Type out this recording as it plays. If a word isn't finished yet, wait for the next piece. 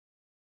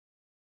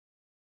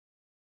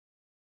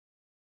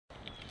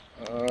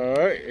All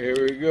right, here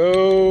we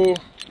go.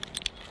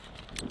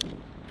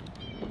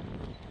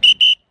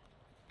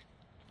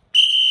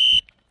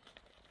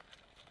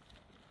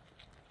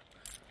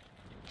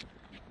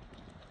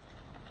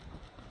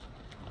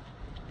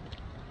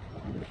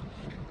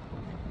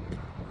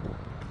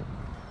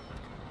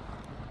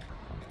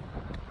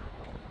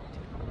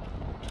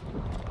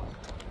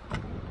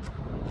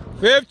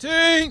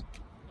 $15.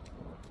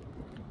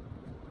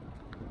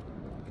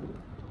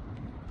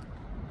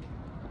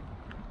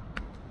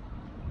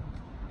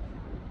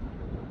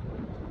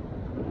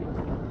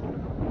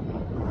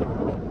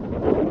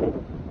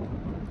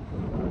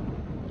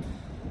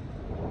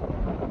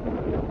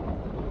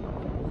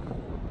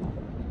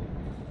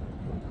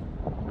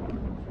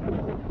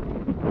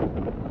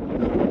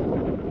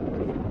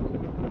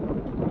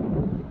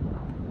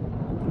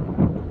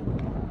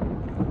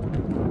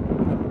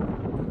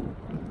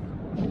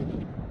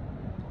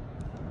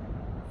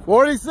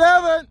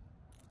 $47.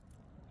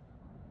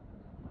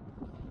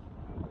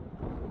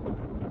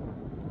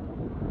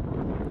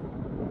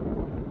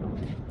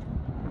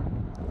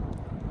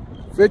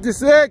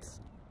 $56.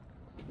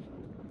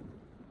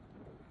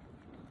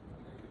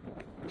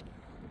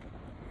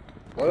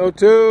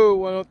 $102,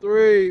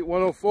 $103,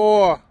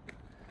 $104,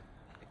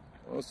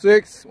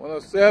 $106,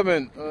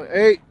 $107,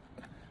 $108,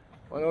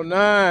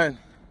 $109.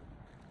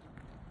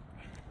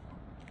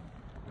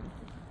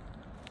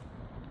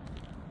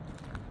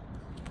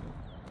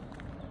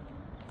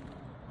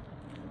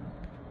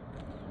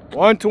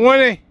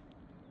 $120.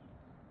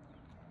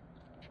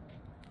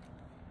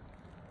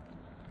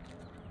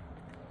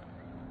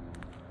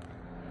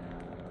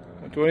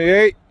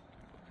 $128.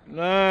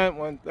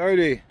 $9.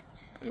 $130.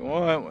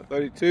 $131.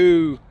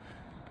 $132.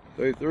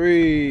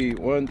 $33.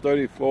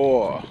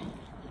 $134.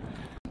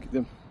 Get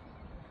them.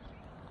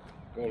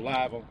 Go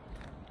live on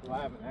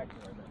live in action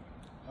right now.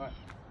 All right.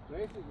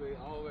 Basically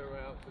all the way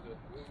around to the.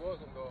 We was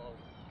gonna go on.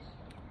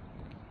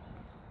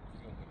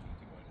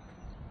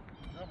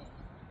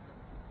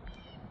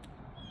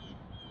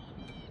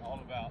 All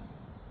about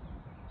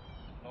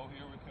low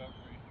heel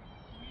recovery,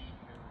 medium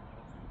heel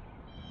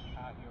recovery,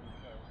 high heel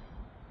recovery.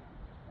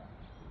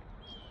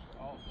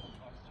 Also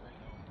concentrate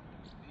on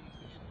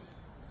these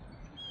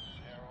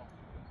narrow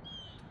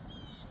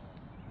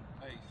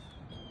base.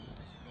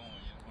 As you're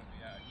going, you don't want to be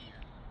out here.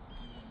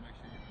 You want to make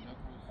sure your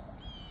knuckles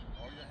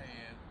or your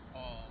hand,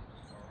 palms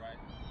are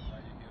right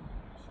by your hip and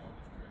your shoulders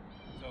straight.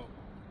 So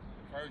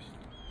first,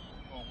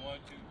 going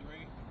 1, 2, 3.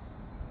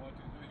 1,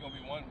 2, 3 is gonna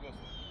be one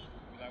whistle.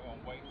 We're not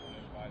gonna wait on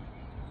everybody to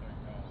get to a certain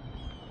tone.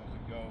 Once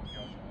you go,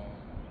 you're on your own.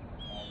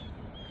 Always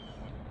do it.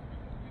 1, 2,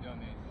 3. We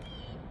done this.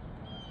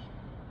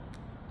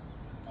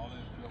 All in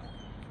this dribble.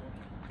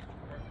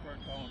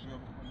 First tone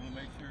dribble. I'm gonna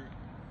make sure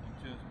I'm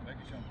just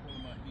making sure I'm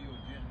pulling my heel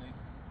gently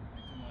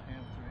into my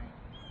hamstring.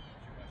 Make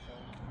sure my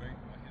shoulders straight,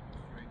 my hips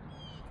are straight.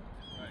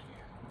 Just right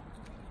here.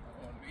 I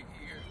want to be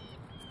here.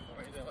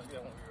 Right there, like that.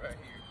 I want to be right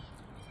here.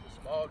 A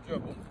small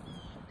dribble.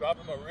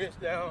 Dropping my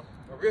wrist down.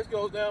 My wrist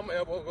goes down, my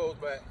elbow goes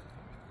back.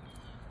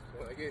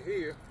 When I get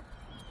here,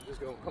 I'm just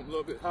gonna come a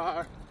little bit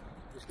higher.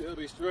 Just still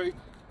be straight.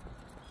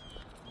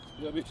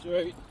 Still be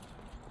straight.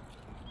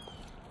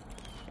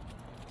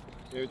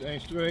 Everything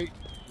straight.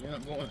 Then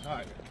I'm going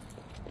higher.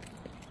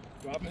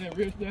 Dropping that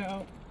wrist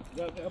down,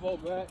 got the elbow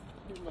back,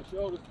 keeping my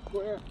shoulders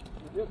square,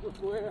 my hips are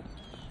square.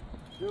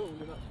 Boom,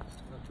 then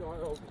I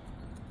start over.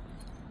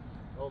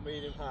 Low,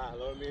 medium, high,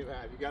 low, medium,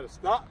 high. If you gotta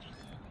stop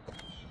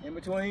in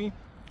between,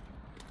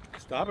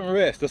 stop and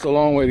rest. That's a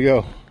long way to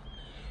go.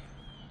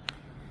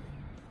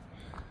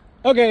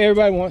 Okay,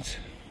 everybody wants.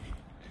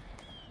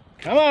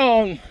 Come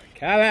on,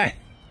 Kylie.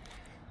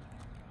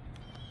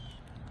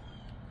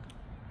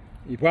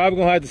 You're probably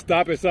gonna have to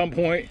stop at some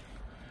point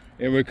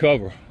and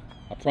recover.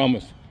 I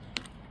promise.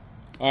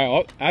 All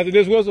right, after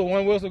this whistle,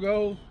 one whistle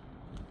goes,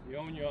 you're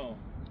on your own.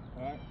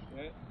 All right,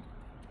 ready?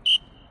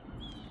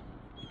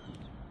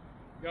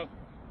 Go.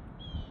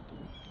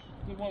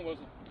 Just one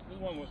whistle.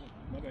 Just one whistle.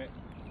 My bad.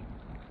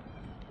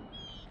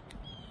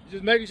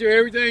 Just making sure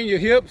everything, your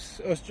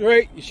hips are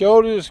straight, your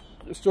shoulders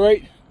are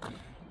straight.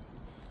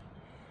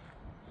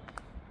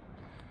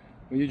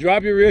 When you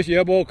drop your wrist, your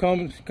elbow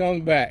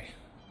comes back.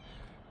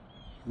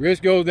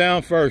 Wrist goes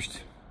down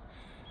first.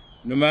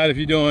 No matter if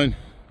you're doing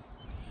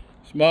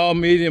small,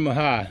 medium, or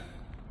high.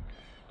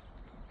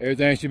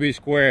 Everything should be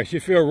square. It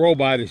should feel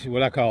robotic, is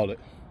what I call it.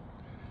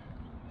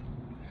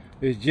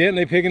 Just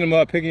gently picking them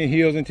up, picking your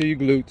heels into your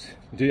glutes,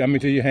 to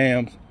your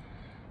hams.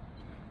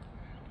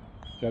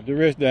 Drop the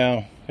wrist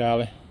down,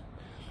 Kylie.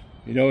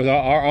 You know, it's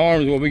our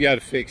arms what we got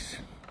to fix.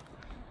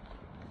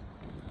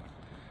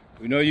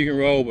 We know you can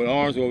roll, but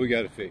arms what we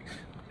got to fix.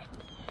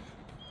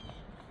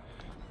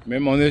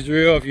 Remember on this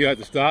drill, if you have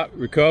to stop,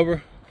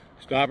 recover,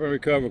 stop and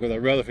recover, because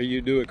I'd rather for you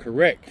to do it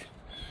correct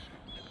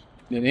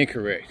than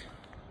incorrect.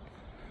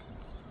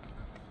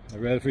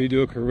 I'd rather for you to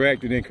do it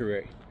correct than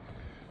incorrect.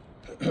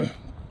 Because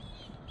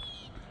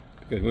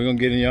we're going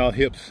to get in y'all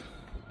hips.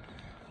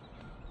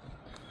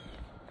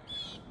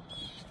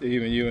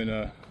 Stephen, you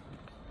and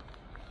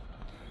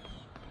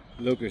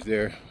Lucas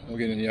there. We'll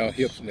get in y'all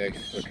hips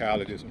next, so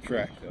Kylie do some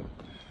track. So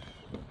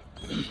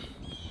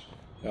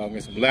Y'all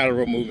get some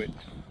lateral movement.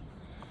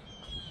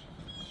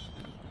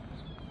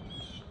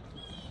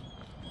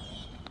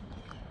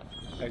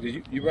 Hey,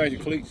 did you bring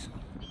your cleats?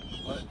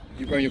 What? Did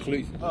you bring your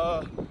cleats?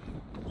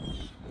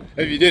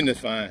 If you didn't, that's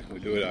fine.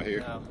 We'll do it out here.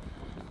 No.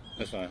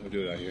 That's fine. We'll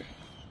do it out here.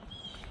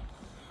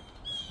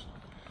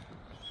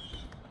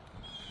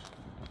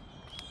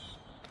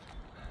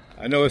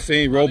 I know it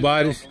seems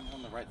robotics. I don't know if I'm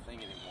on the right thing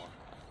anymore.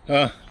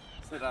 Huh?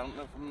 I said I don't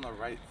know if I'm on the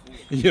right thing.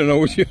 You don't know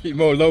what you're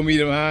more low,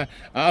 medium, high?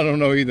 I don't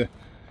know either.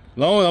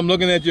 Long as I'm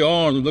looking at your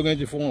arms, I'm looking at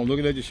your forearm, I'm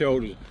looking at your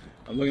shoulders,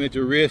 I'm looking at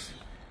your wrist.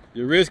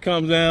 Your wrist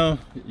comes down,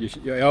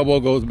 your elbow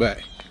goes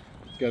back.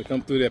 It's got to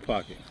come through that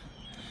pocket.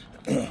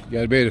 You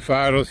got to be able to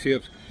fire those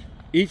hips.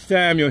 Each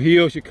time your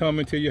heel should come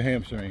into your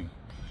hamstring.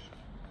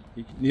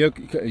 You're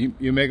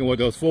making what,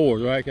 those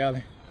fours, right,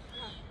 Kylie?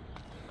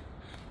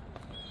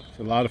 It's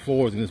a lot of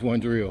fours in this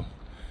one drill.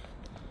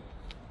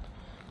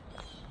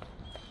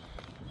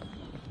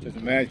 Just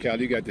imagine, Kylie,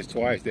 you got this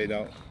twice, they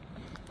don't.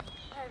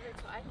 I have it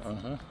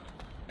twice.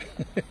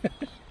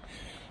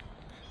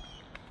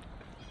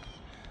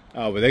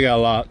 Oh, but they got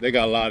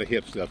a lot of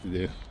hip stuff to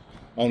do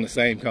on the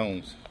same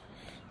cones.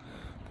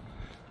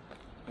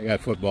 They got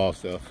football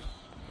stuff,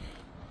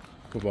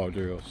 football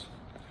drills.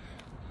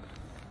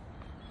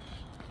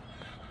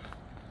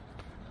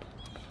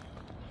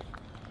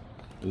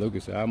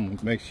 Lucas said, I'm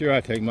gonna make sure I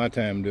take my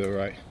time to do it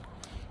right,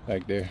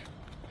 back there.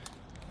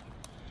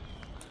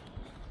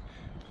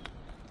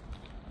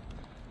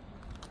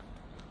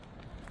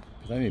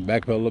 I need to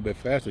backpedal a little bit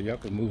faster. Y'all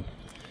can move.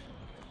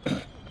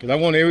 Because I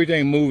want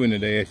everything moving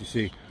today, as you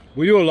see.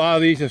 We do a lot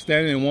of these just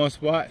standing in one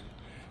spot,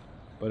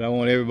 but I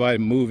want everybody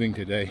moving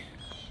today.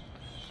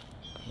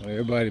 I want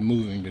everybody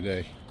moving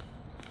today.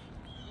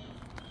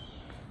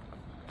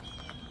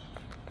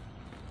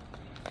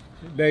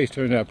 The day's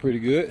turned out pretty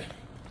good.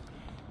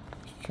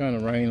 It's trying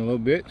to rain a little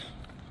bit.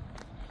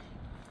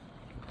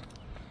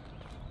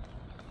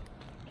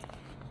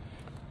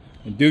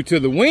 And due to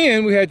the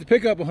wind, we had to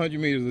pick up 100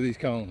 meters of these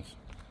cones.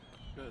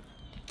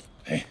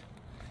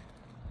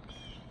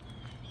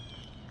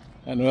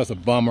 I know that's a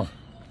bummer.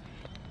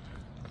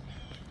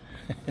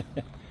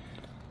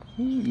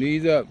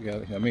 Knees up,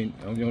 I mean,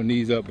 on your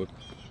knees up, but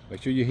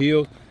make sure your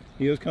heels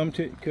come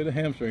to the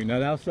hamstring,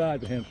 not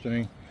outside the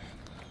hamstring.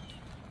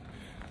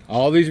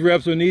 All these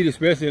reps are needed,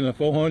 especially in a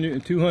 400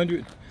 and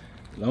 200.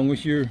 As long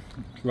as you're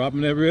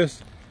dropping that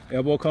wrist,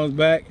 elbow comes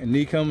back, and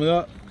knee coming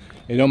up.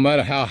 It don't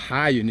matter how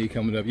high your knee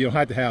coming up. You don't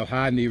have to have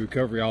high knee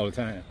recovery all the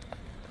time.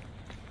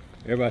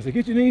 Everybody say,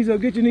 get your knees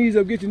up, get your knees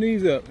up, get your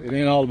knees up. It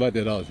ain't all about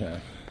that all the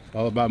time. It's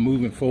all about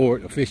moving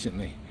forward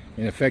efficiently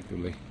and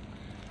effectively.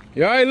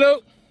 You all right,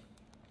 Luke?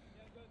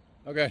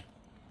 Okay.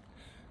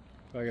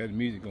 I got the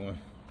music going.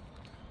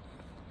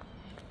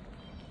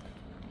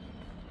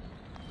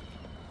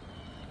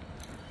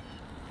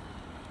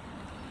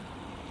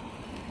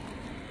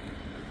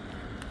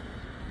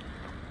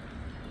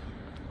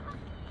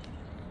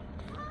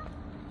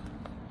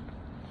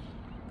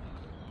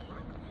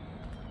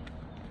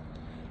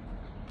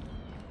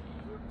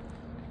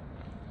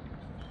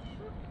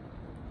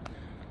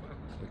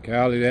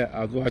 Kylie,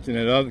 I was watching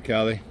that other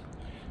Kylie.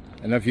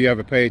 I don't know if you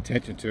ever pay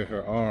attention to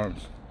her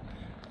arms,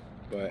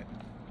 but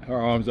her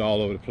arms are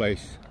all over the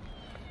place.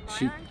 My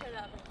arms are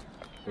that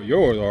well,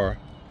 yours are.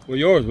 Well,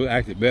 yours was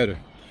actually better,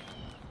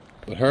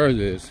 but hers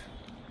is.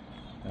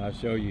 And I'll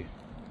show you.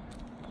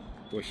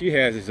 What she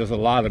has is just a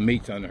lot of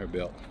meats under her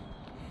belt.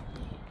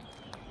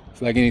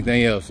 It's like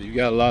anything else. If you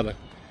got a lot of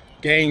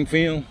game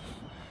film,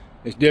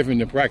 it's different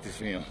than practice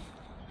film.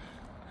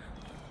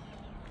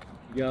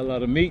 You got a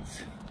lot of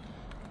meats,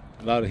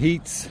 a lot of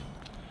heats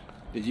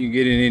that you can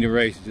get in any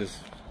race, just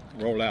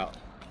roll out.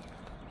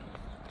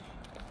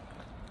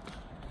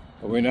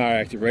 But we're not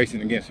actually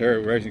racing against her,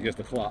 we're racing against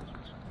the clock.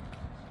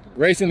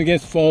 Racing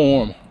against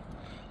form.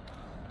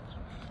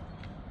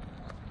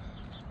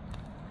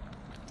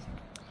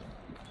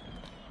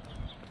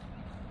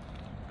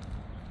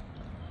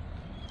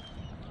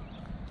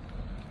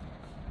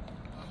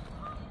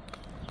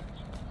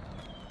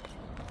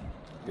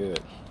 Good.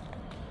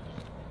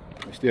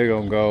 We're still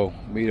gonna go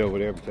meet over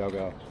there, but y'all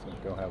gonna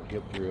have a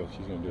hip drill.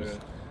 She's gonna do this.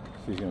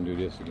 She's gonna do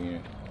this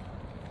again.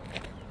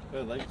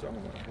 Her legs are gonna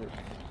hurt.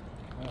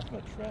 That's my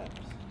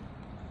traps.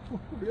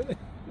 Really?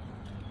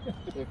 Yeah,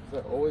 because I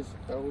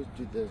always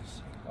do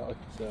this. Oh,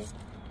 So.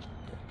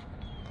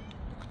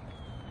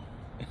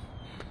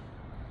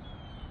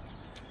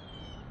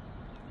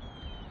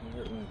 I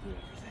hurt when I do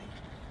everything.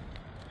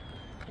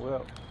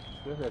 well,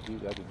 this you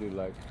have to do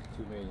like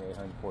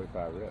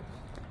 2,845 reps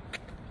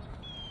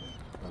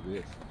of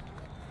this.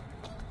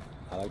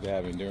 I like to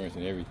have endurance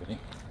in everything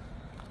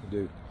to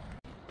do.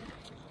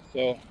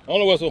 So, on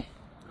the whistle.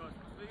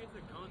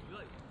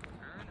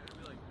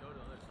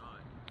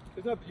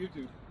 It's up to you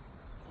two.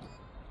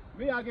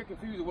 Me, I get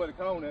confused with what a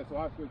cone is, so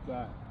I switch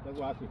sides. That's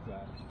why I switch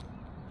sides.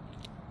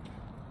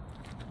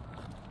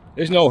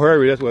 There's no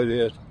hurry, that's what it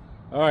is.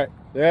 All right,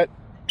 that.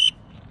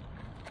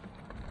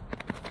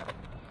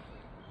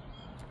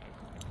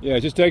 Yeah,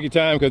 just take your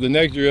time because the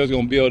next drill is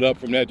going to build up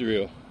from that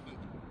drill.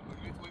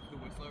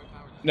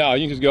 No,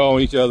 you can just go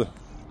on each other.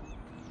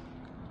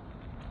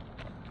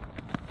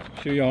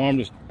 Sure your arm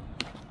just,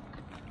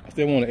 I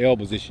still want an L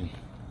position.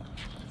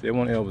 Still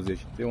want an L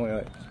position. Still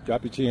want to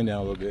drop your chin down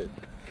a little bit.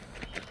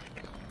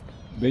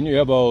 Bend your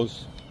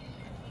elbows.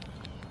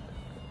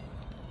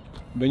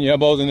 Bend your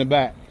elbows in the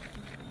back.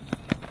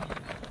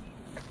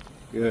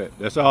 Good,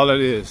 that's all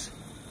it is.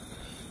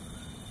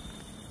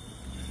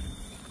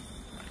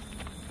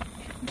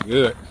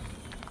 Good.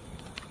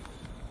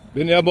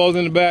 Bend the elbows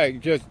in the back.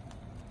 Just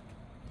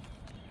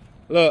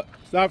look.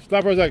 Stop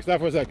for a second. Stop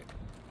for a second.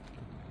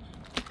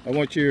 I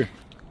want your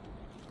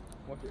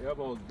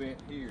elbows bent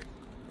here.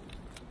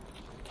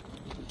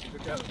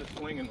 Look out, just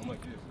swinging them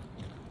like this.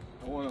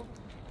 I want them.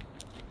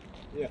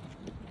 Yeah.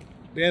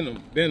 Bend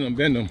them. Bend them.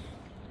 Bend them.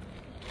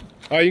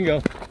 All right, you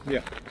can go.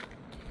 Yeah.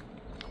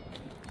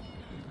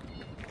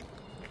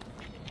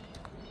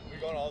 We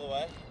going all the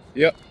way?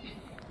 Yep.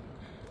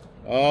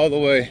 All the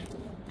way.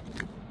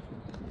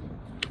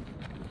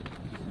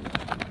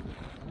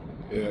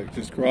 Yeah,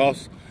 just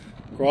cross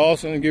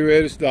and get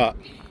ready to stop.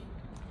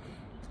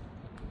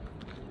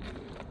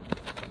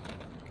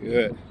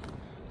 Good.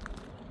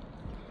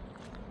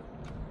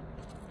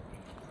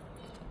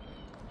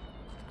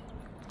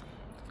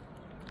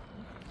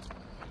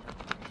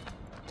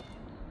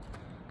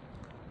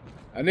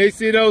 I need to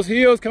see those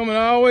heels coming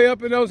all the way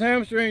up in those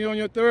hamstrings on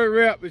your third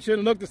rep. It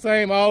shouldn't look the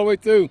same all the way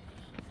through.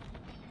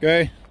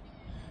 Okay?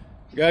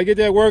 You gotta get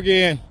that work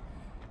in.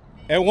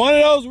 At one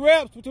of those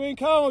reps between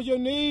cones, your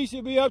knees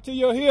should be up to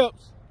your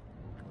hips.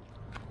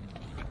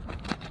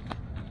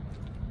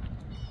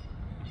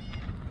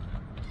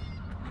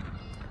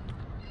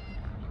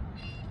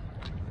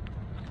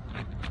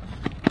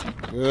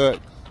 Good.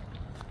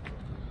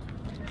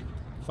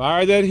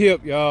 Fire that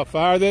hip, y'all.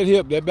 Fire that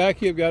hip. That back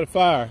hip got to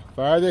fire.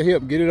 Fire that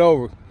hip. Get it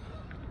over.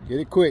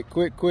 Get it quick,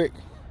 quick, quick.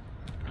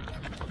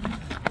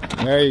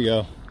 There you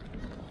go.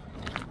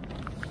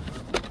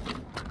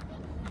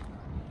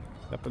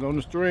 Stepping on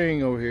the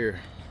string over here.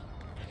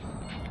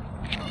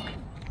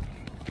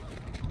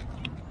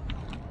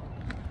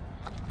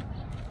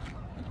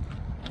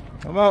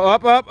 Come on,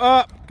 up, up,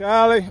 up,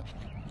 Kylie.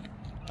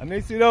 I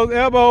need to see those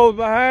elbows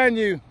behind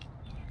you.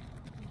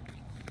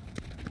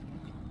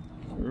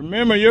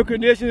 Remember, your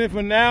conditioning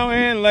for now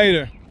and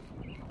later.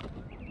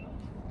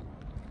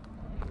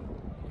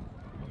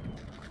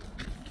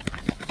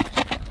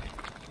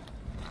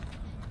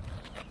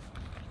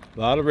 A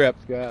lot of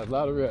reps, guys, a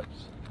lot of reps.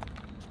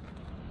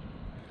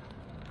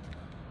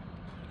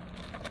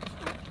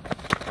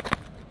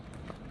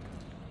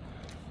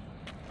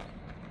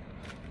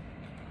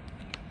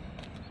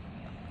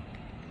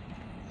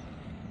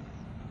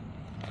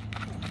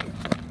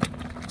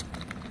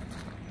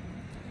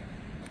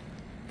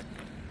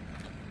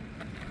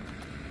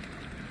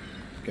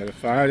 Gotta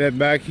fire that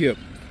back hip.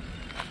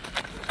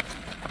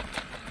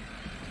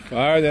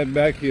 Fire that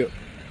back hip.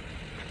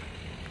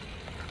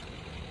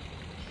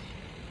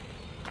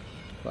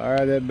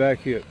 Fire that back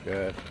hip,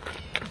 guys.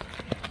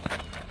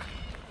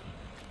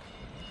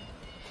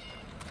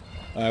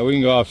 All right, we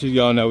can go off. She's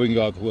gone now. We can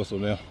go off the whistle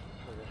now. Okay.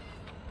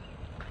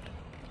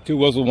 2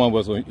 whistles, 1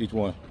 whistle, each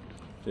one.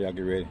 So y'all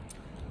get ready.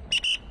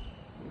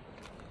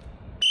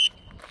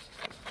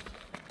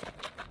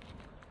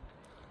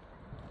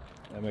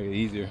 That'll make it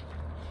easier.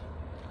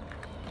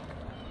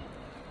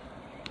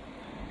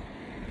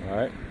 All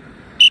right.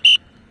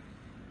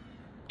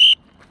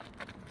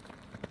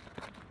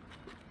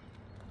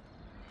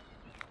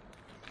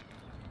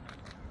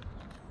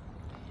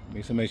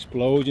 Make some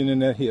explosion in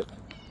that hip.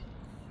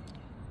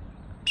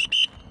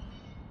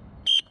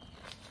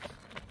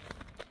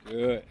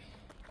 Good.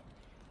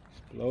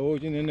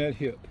 Explosion in that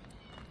hip.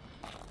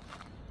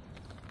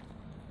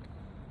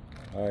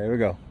 All right, here we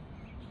go.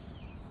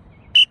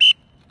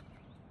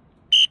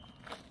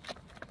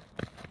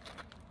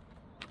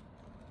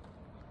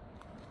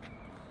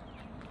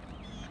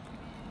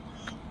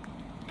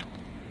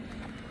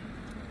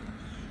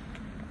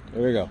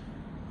 There we go.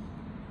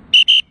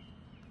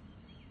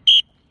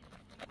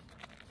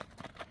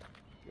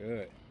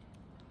 Good.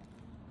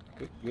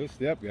 Good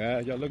step,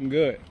 guys. Y'all looking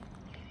good.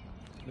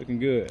 Looking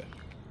good.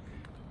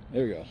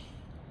 There we go.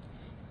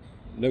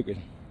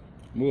 Looking.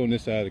 Move on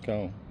this side of the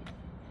cone.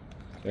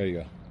 There you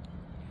go.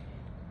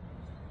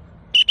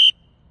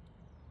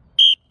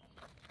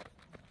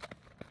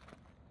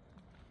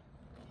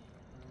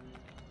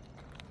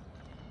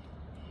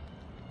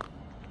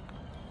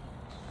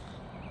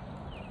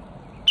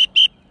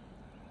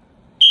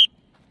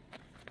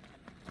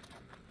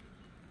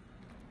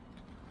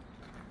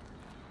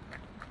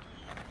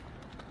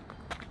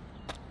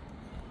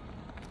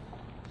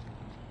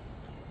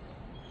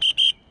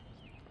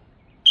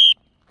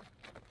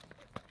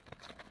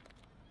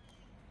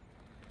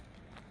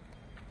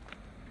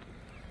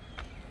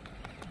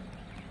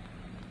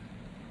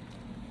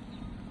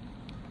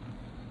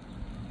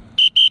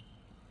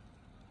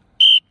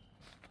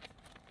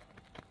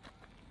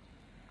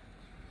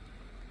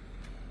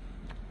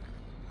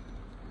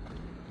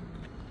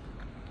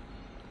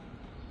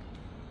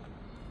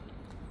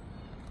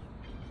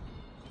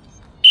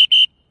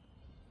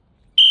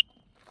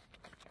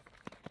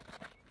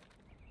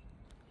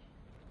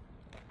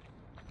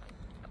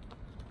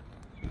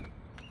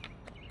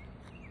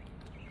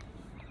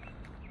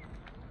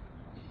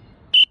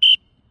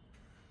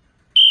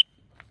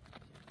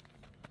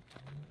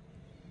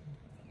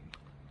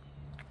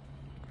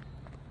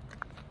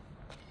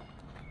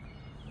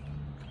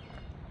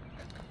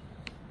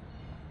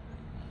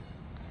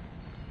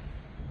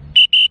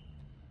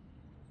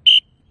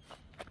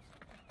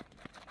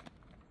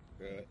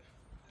 Good.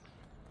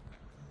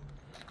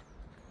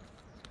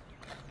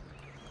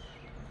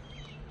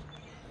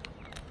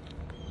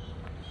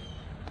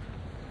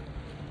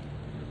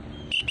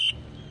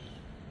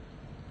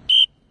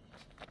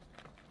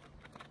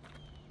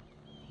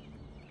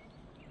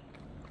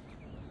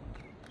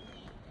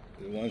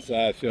 Does one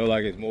side feel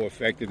like it's more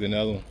effective than the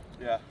other one?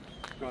 Yeah,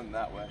 going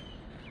that way.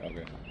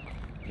 Okay.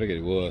 I figured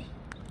it was.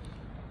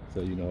 So,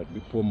 you know, we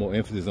put more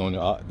emphasis on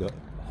the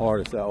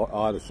harder side or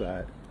other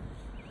side.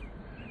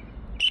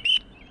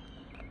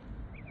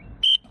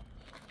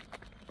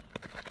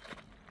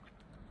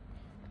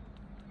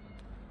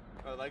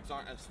 Our legs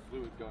aren't as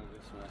fluid going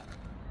this way.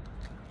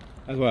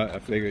 That's why I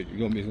figured you're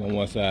gonna be on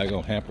one side,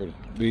 gonna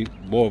be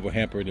more of a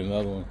hamper than the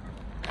other one.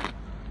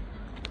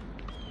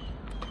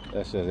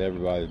 That's just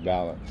everybody's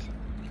balance.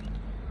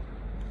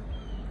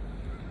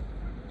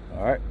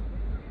 All right.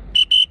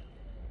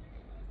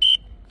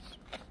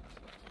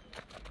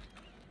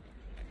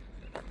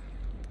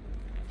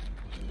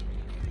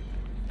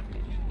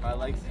 My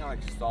legs kind of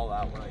like stall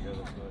out when I go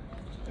this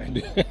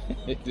way.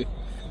 They do.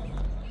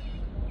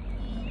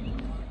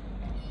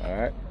 All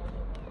right.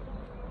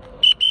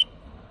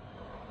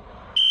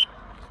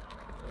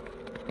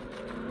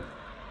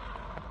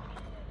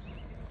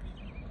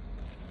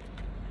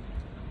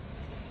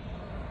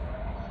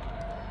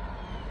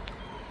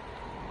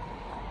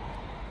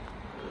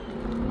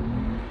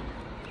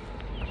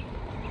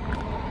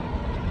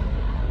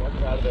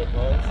 Out of their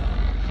cars.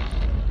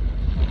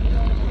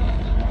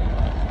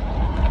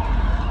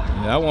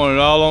 Yeah, I want it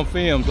all on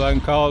film so I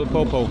can call the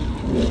popo.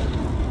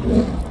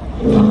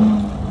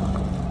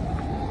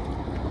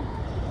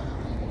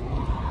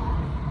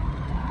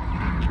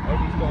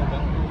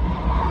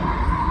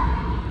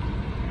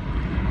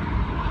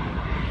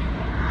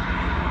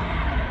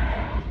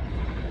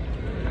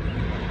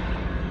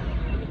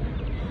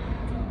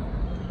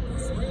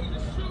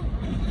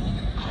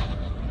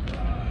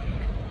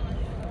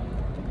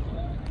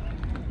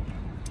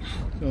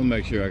 I'll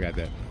make sure I got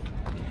that.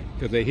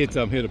 Because they hit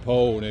something, hit a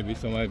pole, and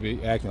somebody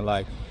be acting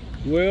like,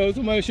 well,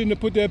 somebody shouldn't have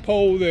put that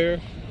pole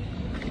there.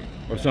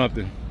 Or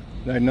something.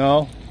 Like,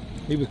 no,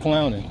 he was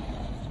clowning.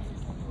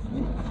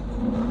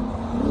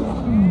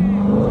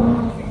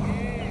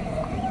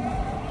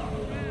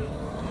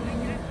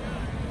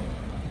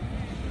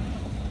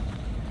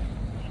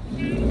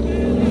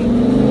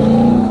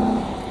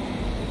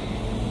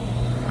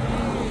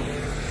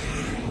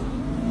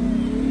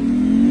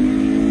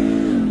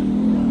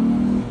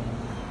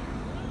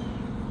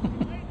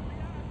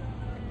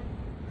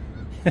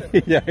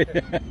 Yeah.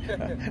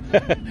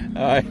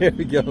 All right, here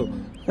we go.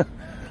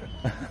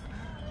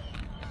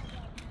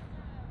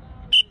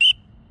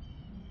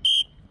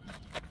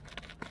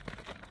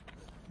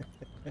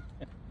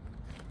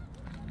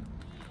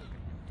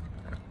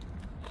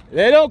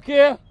 They don't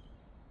care.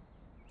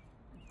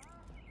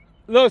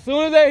 Look, as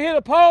soon as they hit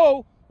a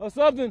pole or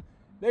something,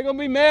 they're gonna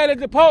be mad at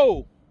the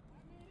pole.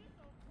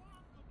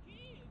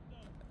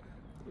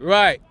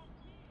 Right.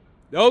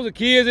 Those are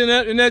kids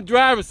in that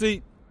driver's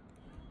seat.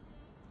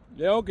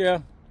 They don't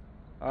care.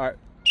 All right.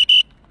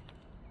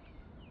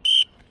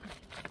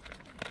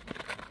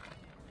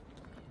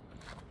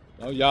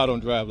 Oh, y'all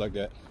don't drive like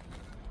that.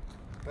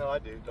 No, I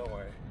do. Don't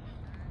worry.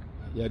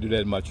 Yeah, I do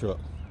that in my truck.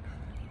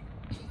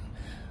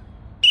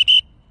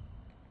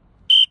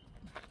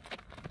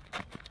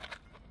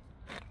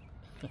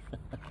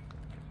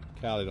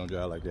 Kylie don't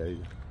drive like that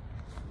either.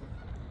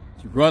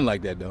 You run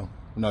like that though.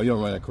 No, you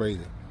don't run that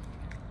crazy.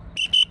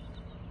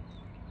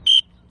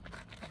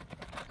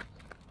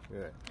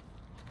 Good.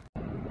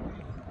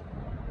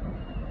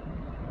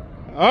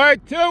 All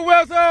right, 2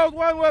 whistles,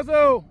 1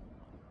 whistle.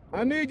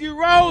 I need you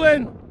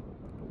rolling.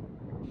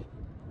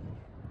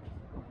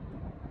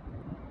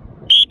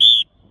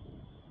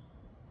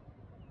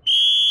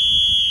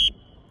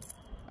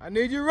 I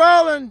need you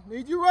rolling.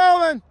 Need you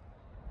rolling.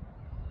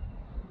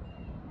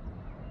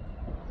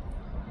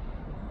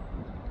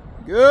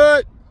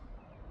 Good.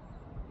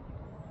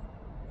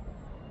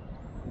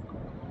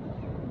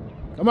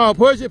 Come on,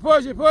 push it,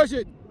 push it, push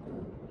it.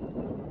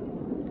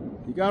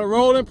 You gotta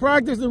roll in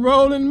practice and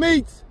roll in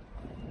meets.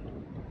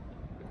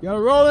 You gotta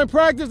roll in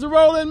practice and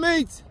roll in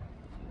meets.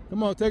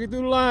 Come on, take it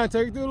through the line,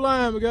 take it through the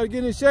line. We gotta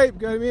get in shape,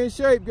 gotta be in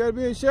shape, gotta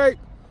be in shape.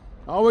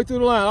 All the way through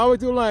the line, all the way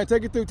through the line.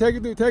 Take it through, take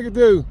it through, take it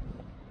through.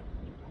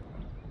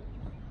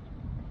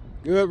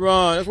 Good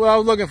run, that's what I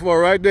was looking for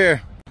right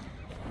there.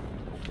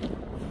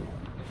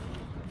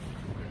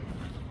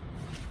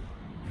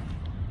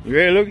 You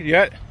ready to look? You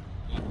got it?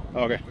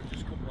 Okay.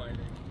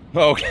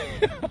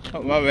 Okay.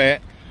 My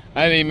bad.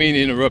 I didn't even mean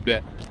to interrupt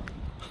that.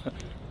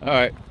 All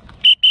right.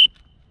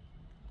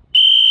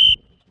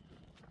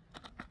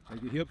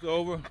 Take your hips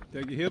over.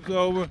 Take your hips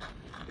over.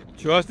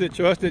 Trust it,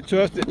 trust it,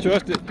 trust it,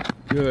 trust it.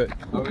 Good.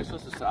 Are we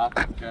supposed to stop,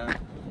 Jen?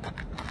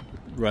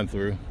 Run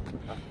through.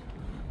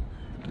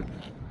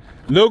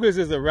 Lucas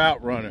is a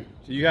route runner,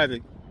 so you have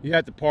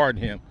to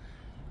pardon him.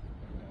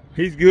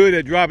 He's good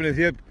at dropping his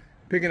hip,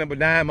 picking up a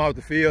dime off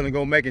the field and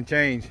go making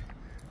change.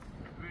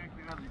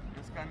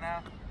 This guy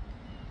now?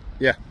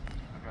 Yeah.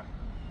 Okay.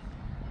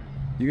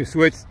 You can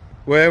switch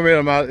Well,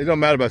 it don't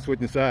matter about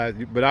switching sides,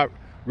 but I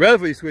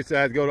relatively switch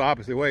sides, go the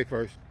opposite way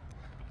first.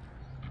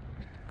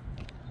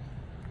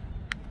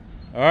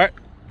 All right,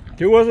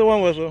 2 whistles,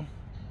 1 whistle.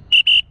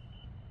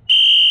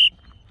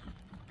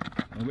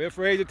 Don't be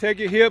afraid to take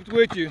your hips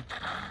with you.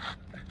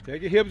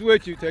 Take your hips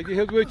with you. Take your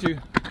hips with you.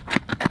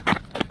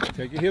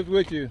 Take your hips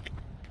with you.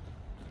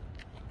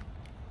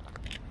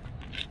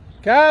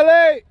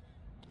 Kylie!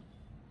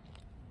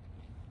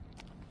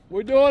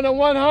 We're doing a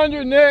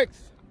 100 next.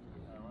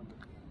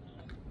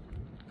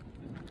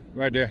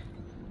 Right there.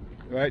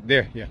 Right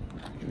there, yeah.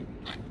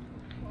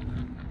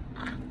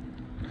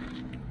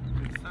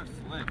 It's so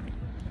slick.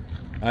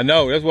 I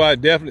know, that's why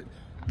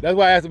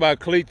I asked about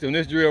cleats on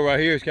this drill right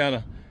here. Is kind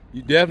of,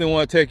 you definitely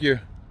want to take your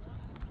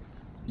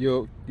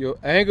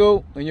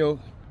angle and your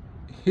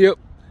hip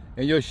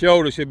and your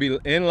shoulder should be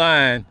in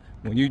line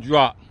when you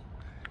drop.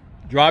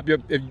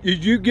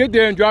 If you get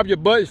there and drop your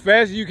butt as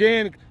fast as you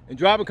can and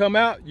drop and come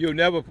out, you'll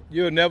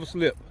never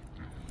slip.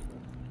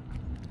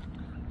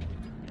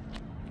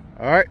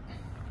 All right.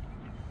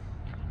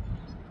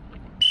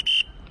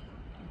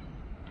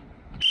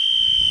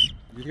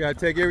 You gotta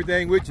take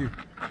everything with you.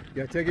 You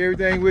gotta take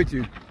everything with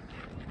you.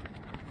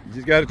 You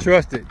just gotta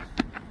trust it.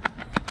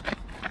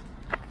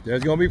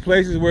 There's gonna be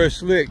places where it's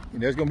slick,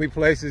 and there's gonna be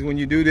places when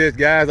you do this,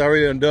 guys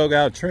already done dug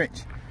out a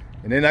trench,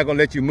 and they're not gonna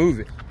let you move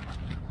it.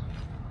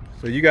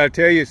 So you gotta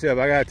tell yourself,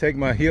 I gotta take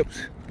my hips.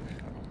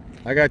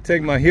 I gotta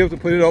take my hips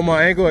and put it on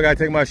my ankle. I gotta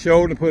take my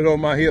shoulder and put it on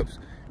my hips,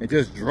 and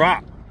just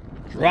drop,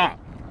 drop,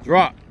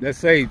 drop. That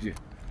saves you.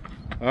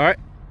 All right?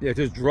 Yeah,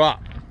 just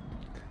drop.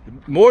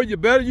 The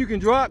better you can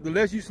drop, the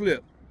less you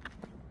slip.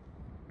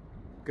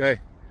 Okay.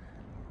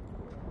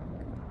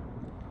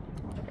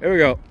 Here we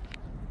go.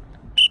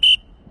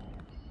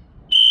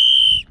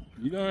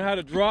 You learn how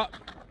to drop.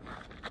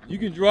 You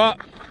can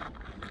drop.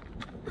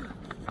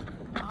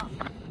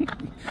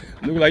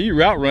 Look like you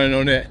route running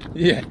on that.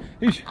 Yeah.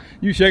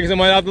 You shaking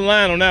somebody off the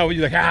line on that one.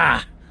 You're like,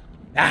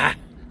 ah.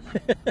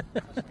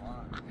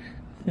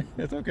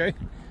 That's okay.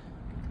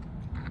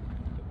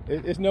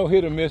 It's no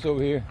hit or miss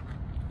over here.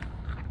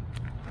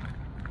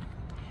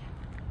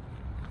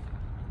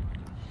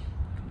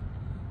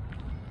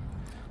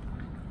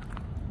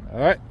 All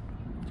right,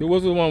 2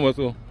 whistles, 1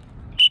 whistle.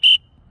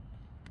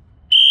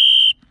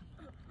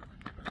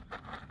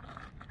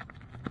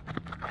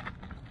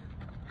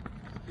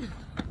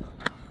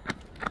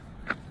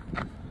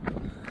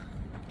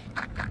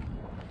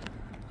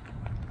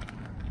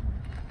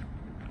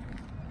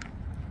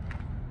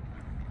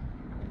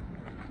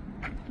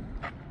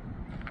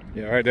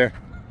 Yeah, right there.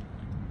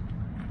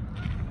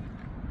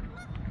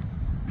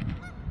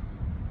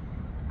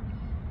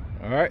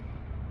 All right.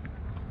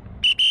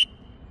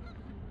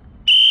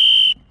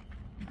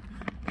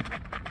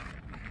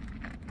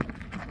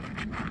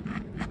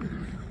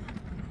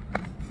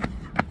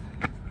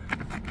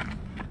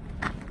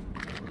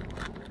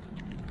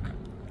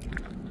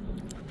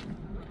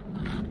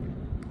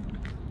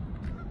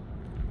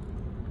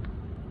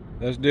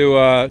 Let's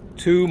do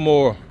 2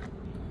 more.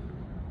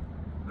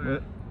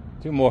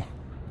 2 more.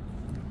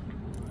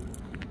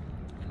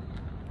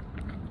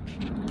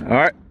 All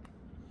right.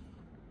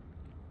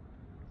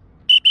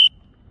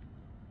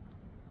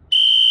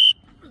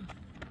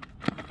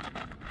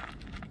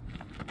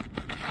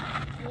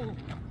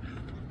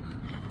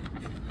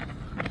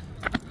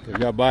 If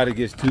your body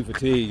gets too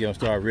fatigued, you're gonna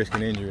start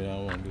risking injury. I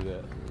don't want to do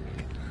that.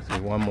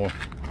 So 1 more.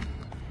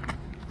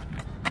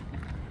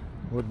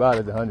 We're about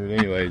at the 100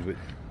 anyways, but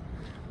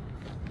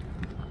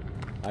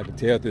I can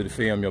tell through the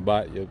film your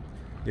body,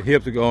 your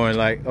hips are going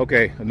like,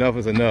 okay, enough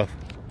is enough.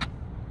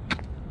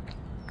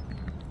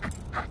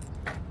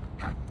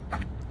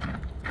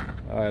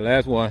 All right,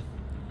 last one.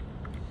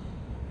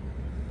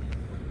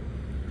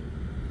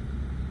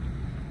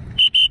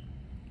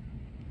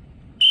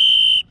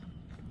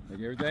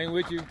 Take everything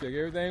with you. Take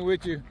everything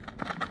with you.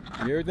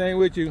 Take everything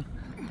with you.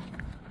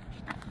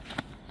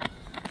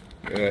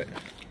 Good.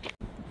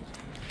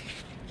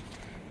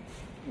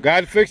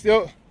 Got to fix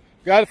those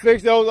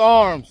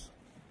arms.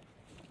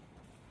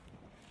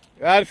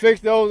 Got to fix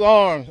those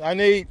arms. I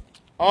need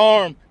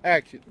arm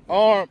action.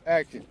 Arm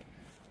action.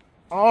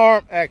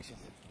 Arm action.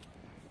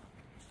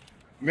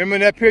 Remember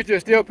that picture,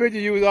 still picture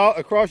you was all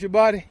across your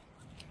body?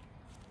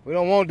 We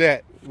don't want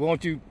that. We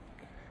want you,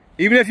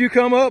 even if you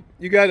come up,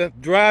 you got to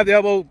drive the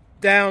elbow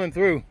down and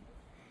through.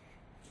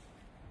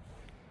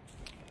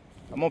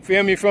 I'm going to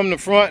film you from the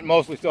front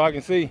mostly so I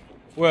can see.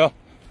 Well,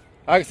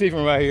 I can see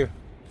from right here.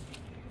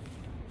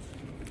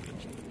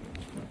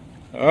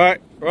 All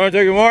right, run,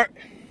 take a mark.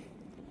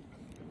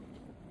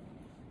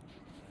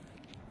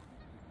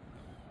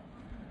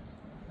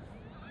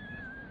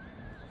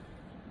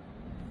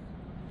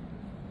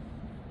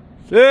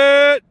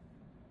 Sit.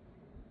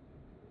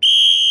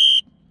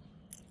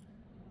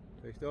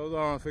 Fix those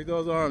arms, fix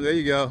those arms. There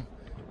you go.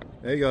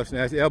 There you go,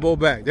 snatch the elbow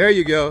back. There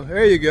you go,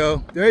 there you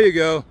go, there you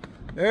go.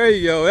 There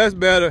you go, that's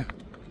better.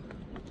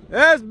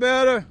 That's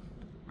better.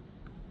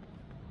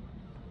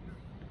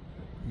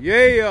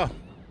 Yeah.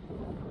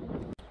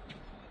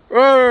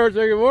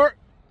 Take a mark.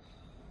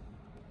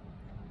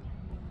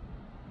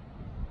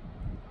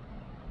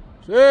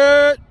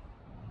 Sit.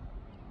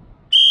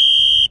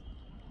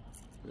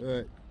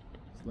 Good.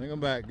 Sling them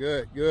back.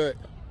 Good, good.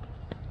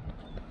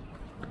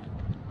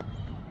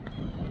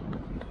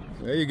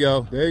 There you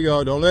go. There you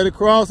go. Don't let it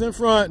cross in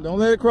front. Don't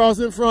let it cross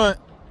in front.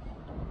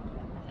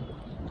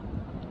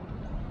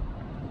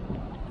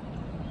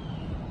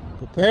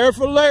 Prepare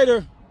for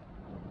later.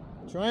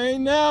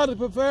 Train now to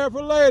prepare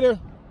for later.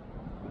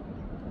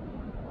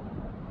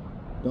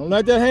 Don't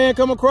let that hand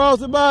come across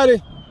the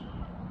body.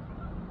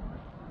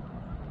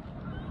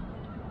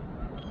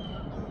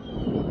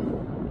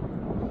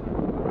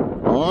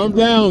 Arms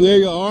down. There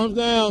you go. Arms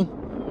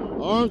down.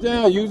 Arms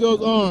down. Use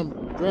those arms.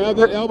 Grab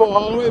that elbow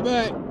all the way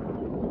back.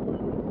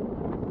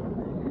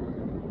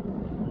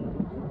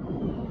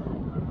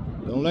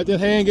 Don't let that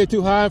hand get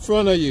too high in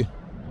front of you.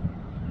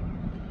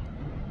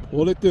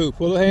 Pull it through.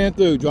 Pull the hand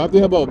through. Drop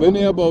the elbow. Bend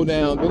the elbow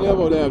down. Bend the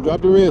elbow down.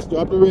 Drop the wrist.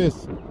 Drop the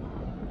wrist.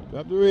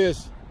 Drop the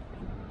wrist.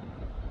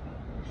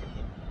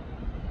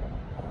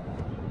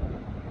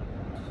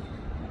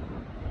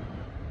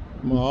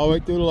 Come on, all the way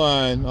through the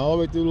line. All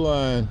the way through the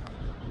line.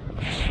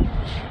 Can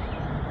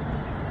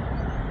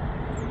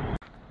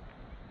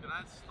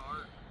I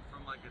start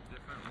from like a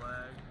different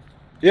leg?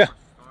 Yeah.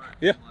 Start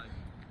Yeah. From, like,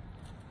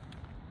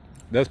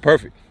 That's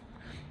perfect.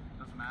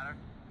 doesn't matter?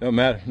 Don't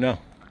matter. No.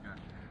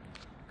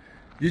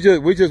 Okay.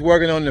 We're just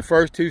working on the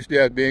first two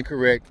steps, being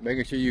correct,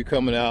 making sure you're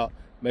coming out,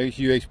 making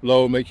sure you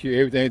explode, make sure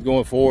everything's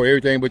going forward,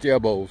 everything but your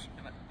elbows.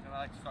 Can I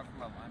like start from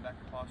my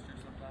linebacker posture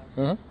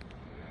sometimes?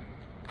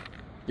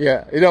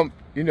 Yeah, it don't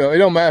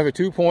matter if it's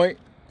 2 point,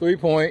 3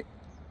 point,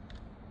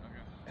 Okay.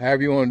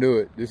 however you want to do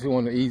it. This is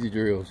one of the easy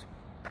drills.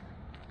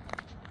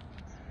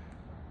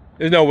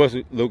 There's no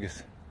whistle,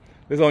 Lucas.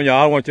 This is on y'all.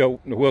 I don't want your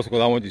whistle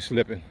because I want you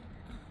slipping.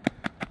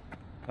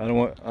 I don't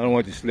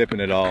want you slipping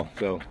at all.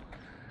 So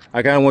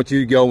I kind of want you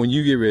to go when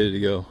you get ready to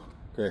go.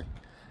 Okay,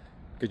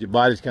 because your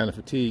body's kind of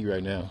fatigued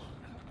right now.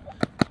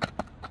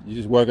 You're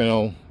just working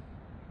on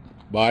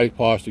body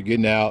posture,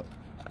 getting out,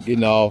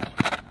 getting off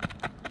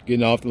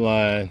the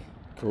line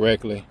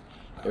correctly.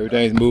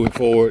 Everything's moving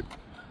forward.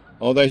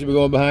 Only thing should be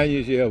going behind you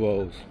is your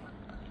elbows.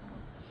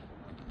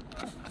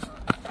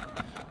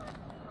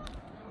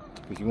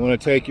 Because you want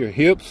to take your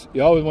hips,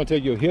 you always want to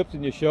take your hips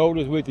and your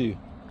shoulders with you.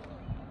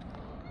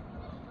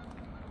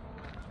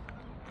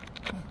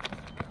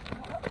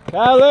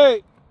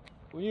 Kylie,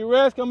 when you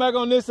rest, come back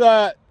on this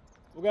side.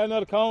 We got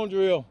another cone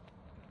drill.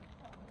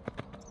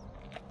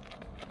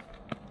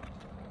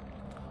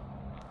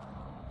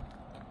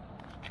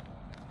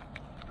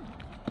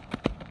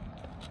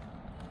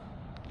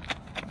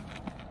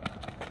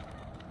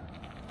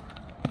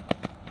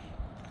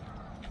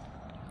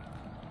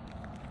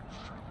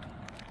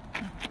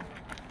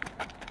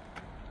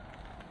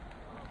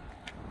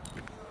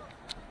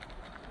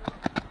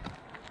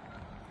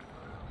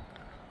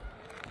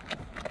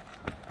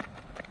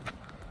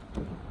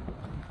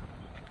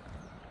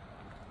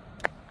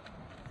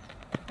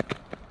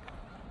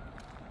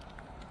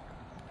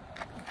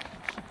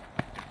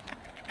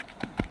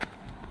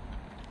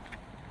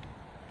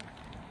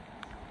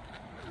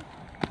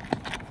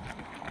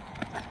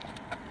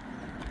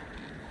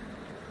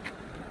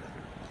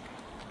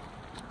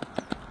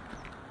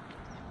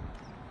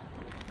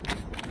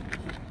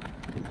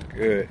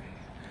 Good.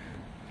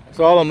 That's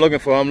all I'm looking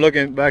for. I'm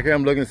looking back here.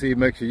 I'm looking to see,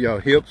 make sure your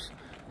hips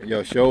and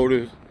your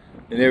shoulders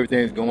and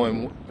everything's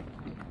going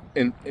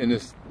in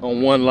this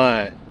on one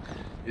line.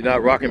 You're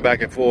not rocking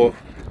back and forth.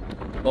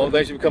 The only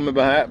thing should be coming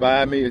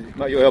behind me is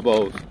your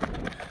elbows.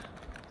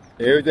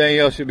 Everything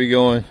else should be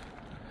going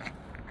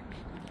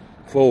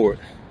forward,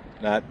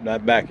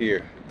 not back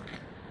here.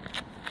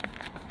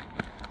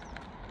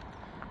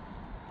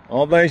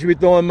 Only thing should be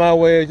throwing my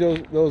way is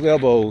those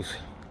elbows.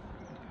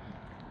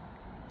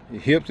 Your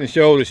hips and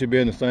shoulders should be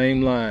in the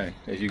same line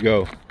as you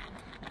go.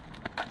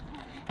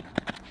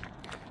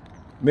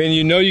 Meaning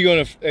you know you're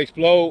gonna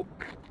explode.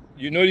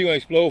 You know you're gonna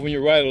explode from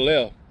your right or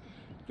left.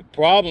 The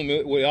problem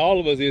with all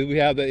of us is we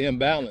have that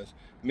imbalance.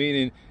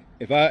 Meaning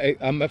if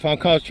I'm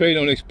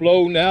concentrating on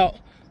exploding out,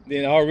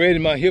 then already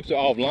my hips are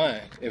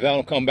offline. If I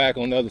don't come back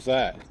on the other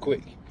side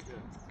quick.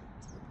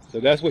 So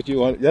that's what you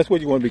want. That's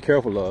what you want to be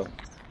careful of.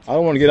 I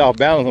don't want to get off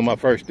balance on my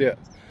first step.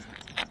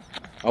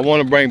 I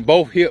want to bring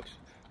both hips.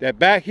 That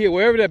back hip,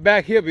 wherever that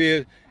back hip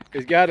is,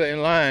 it's got to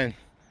in line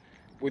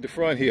with the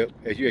front hip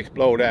as you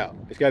explode out.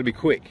 It's got to be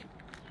quick.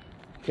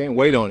 Can't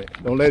wait on it.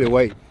 Don't let it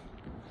wait.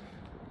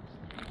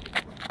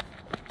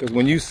 Because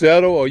when you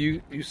settle, or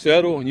you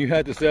settle and you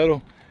have to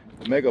settle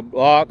to make a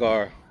block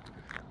or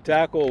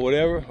tackle or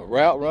whatever, a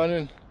route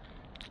running,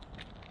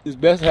 it's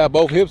best to have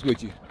both hips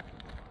with you.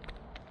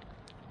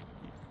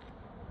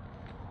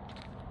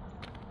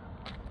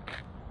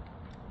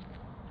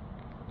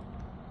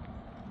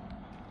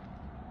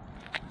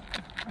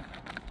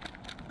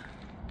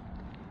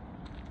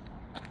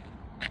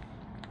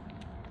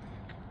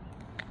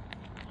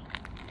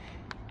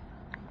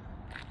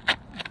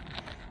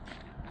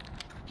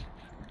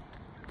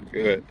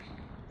 Good.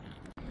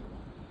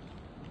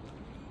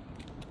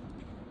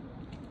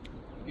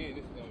 Again,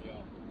 this is on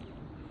y'all.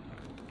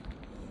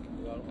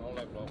 I don't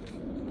like blocking.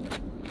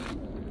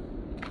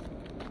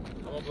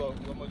 I'm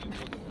gonna just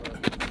look at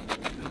first.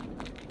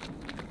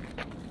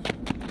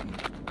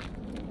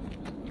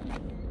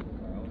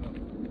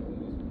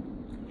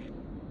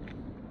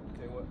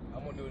 Tell you what,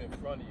 I'm gonna do it in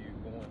front of you,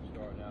 going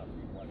starting out.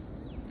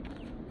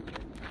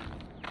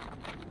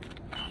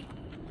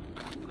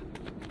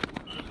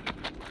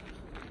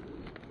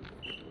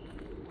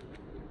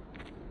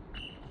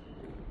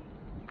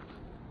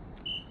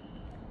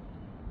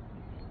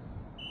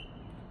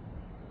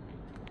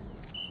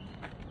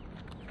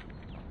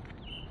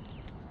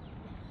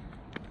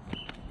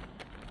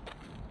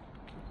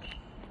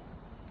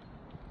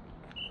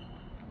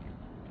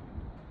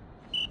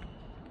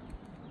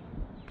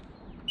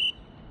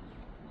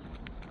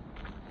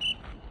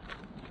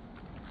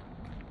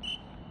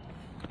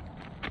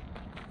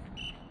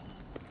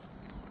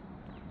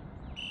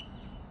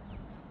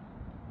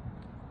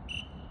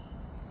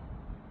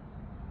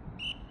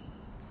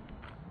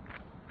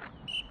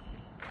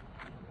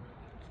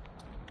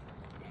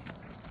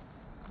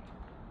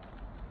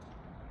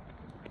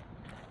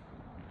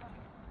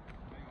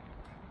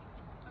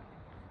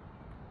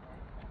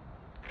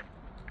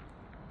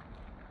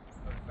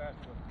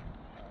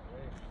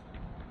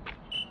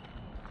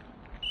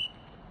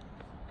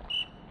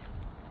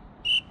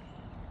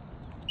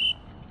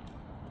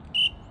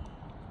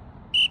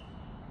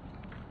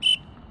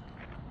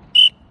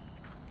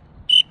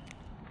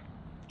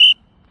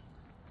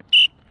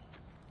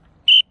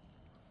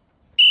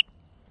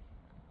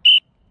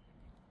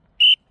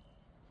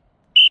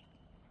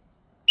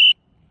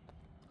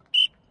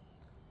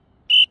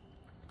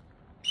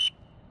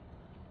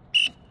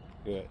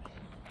 Good.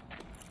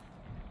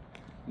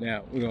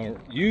 Now we're gonna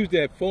use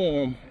that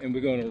form and we're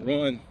gonna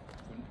run.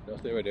 Don't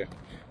stay right there.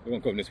 We're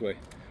gonna come this way.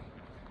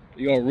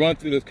 You're gonna run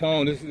through this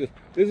cone. This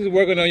is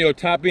working on your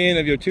top end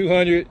of your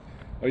 200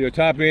 or your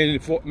top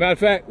end. Matter of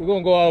fact, we're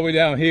gonna go all the way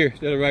down here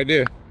instead of right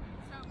there.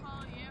 So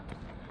follow you?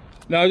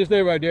 No, just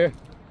stay right there.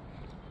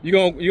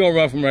 You're gonna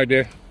run from right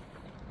there.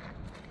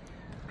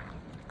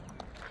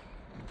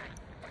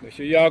 Make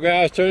sure y'all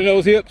guys turn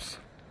those hips.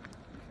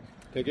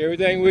 Take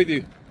everything with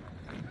you.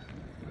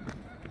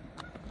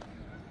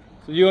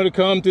 So you're gonna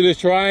come to this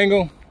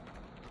triangle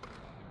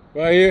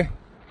right here,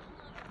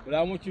 but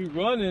I want you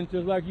running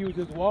just like you were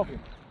just walking.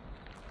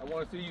 I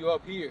want to see you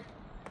up here.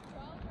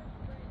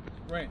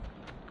 Sprint.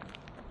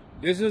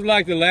 This is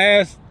like the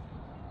last,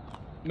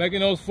 making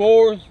those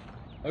fours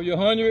of your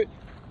 100,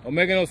 or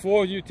making those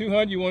fours of your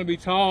 200. You want to be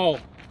tall.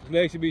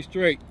 Your legs should be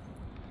straight.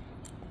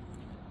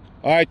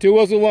 All right, 2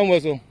 whistles, 1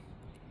 whistle.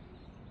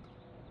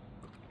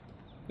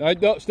 Now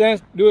don't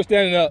stand, do it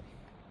standing up.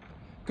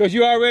 Because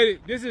you already,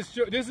 this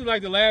is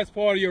like the last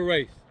part of your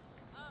race.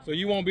 So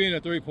you won't be in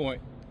a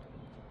 3-point.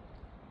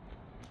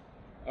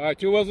 All right,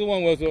 2 whistles,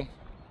 1 whistle.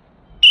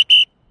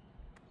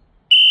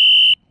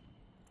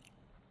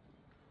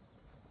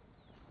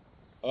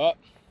 Up.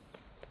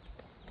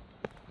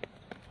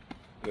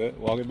 Good,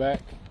 walk it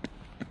back.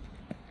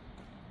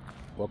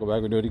 Walk it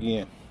back and do it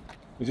again.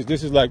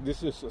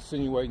 This is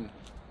insinuating,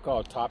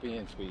 called top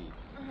end speed.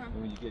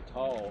 And when you get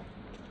tall,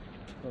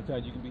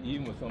 sometimes you can be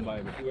even with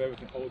somebody, but whoever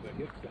can hold their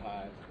hips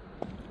high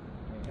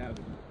and have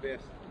the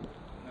best,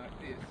 not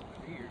this,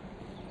 here,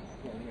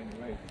 going to win the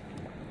race.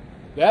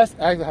 That's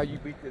actually how you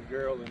beat this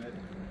girl in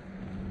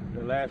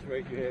the last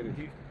race you had in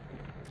Houston.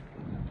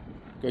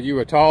 Because you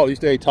were tall, you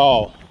stayed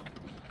tall.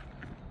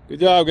 Good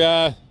job,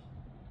 guys.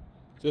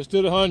 Just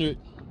to the 100.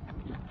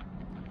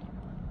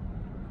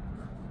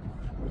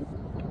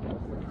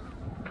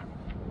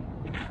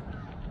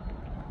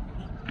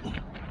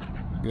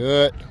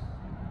 Good.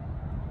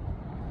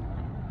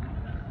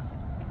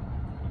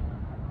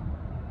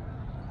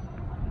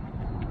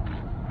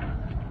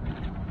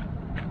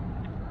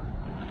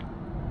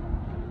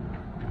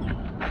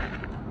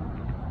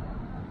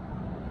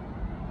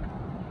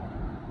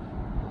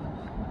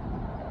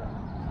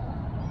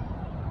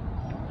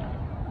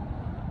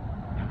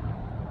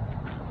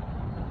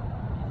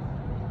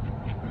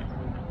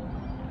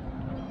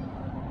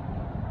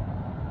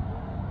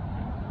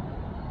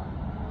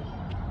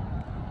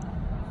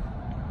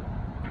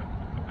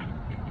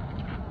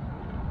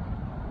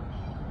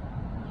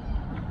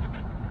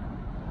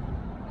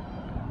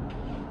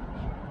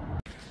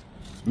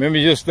 Remember,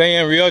 just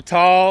staying real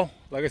tall.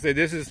 Like I said,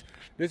 this is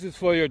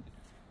for your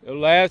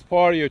last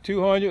part of your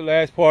 200,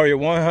 last part of your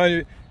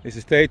 100. Is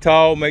to stay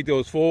tall, make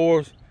those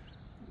fours.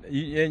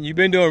 And you've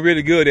been doing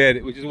really good at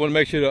it. We just want to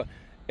make sure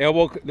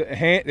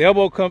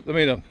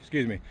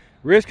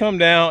wrist come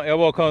down,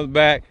 elbow comes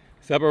back.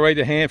 Separate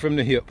the hand from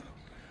the hip.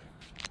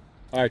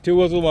 All right, 2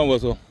 whistles, 1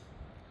 whistle.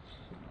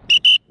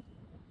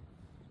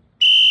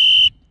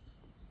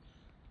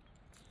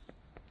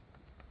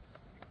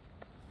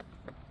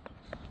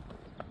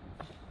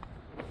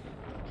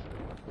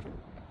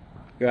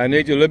 I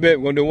need you a little bit.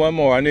 We're gonna do one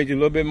more. I need you a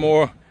little bit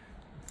more,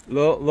 a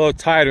little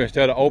tighter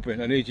instead of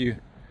open. I need you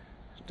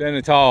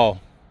standing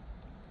tall.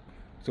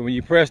 So when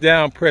you press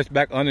down, press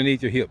back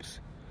underneath your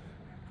hips.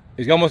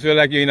 It's almost feel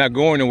like you're not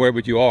going nowhere,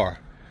 but you are.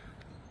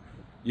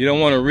 You don't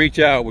want to reach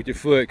out with your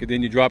foot, because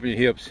then you're dropping your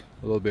hips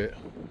a little bit.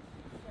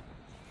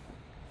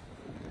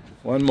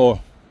 One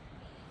more.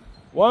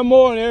 One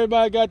more and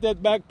everybody got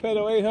that back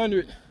pedal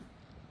 800.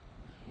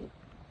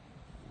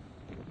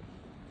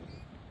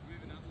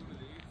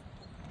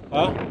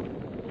 Huh?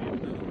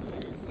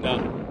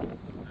 No.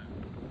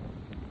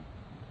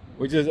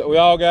 We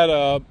all got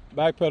a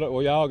back pedal.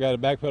 We all got a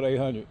back pedal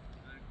 800. Does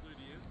that include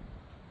you?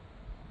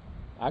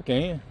 I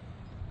can.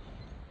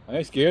 I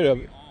ain't scared of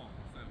it.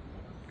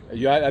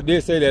 I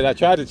did say that. I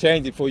tried to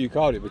change it before you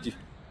caught it, but you.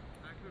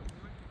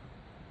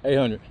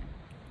 800.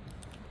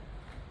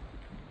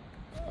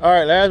 All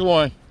right, last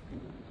one.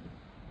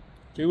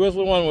 2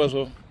 whistle, 1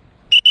 whistle.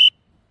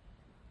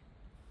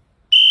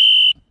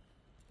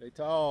 Stay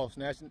tall.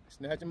 Snatch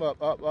them up.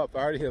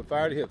 Fire the hip.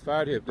 Fire the hip.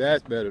 Fire the hip.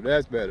 That's better.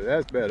 That's better.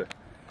 That's better.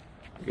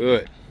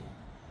 Good.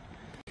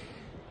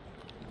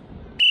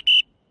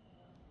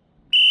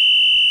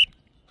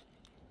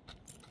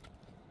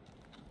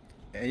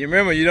 And you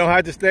remember, you don't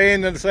have to stay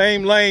in the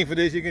same lane for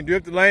this. You can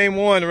drift to lane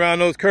 1 around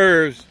those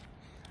curves.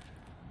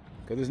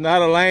 Because it's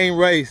not a lane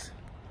race.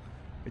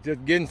 It's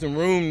just getting some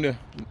room to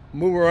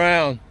move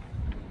around.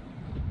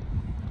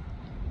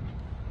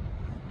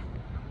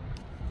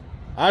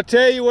 I'll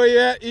tell you where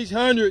you're at each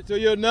 100 so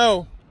you'll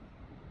know.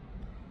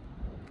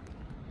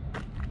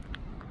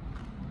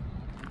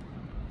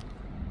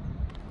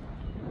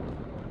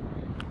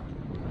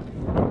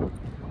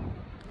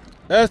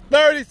 That's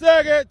 30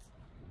 seconds.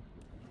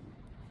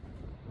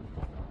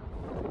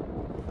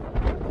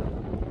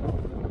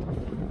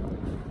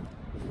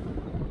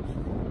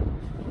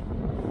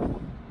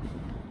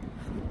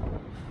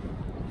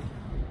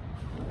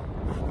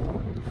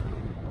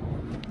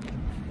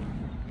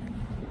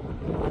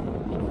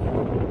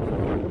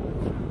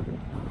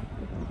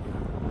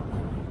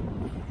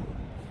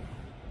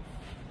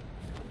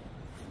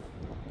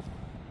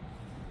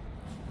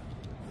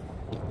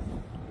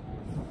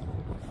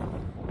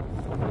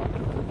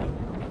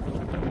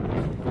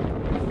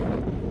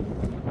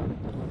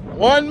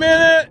 One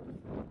minute.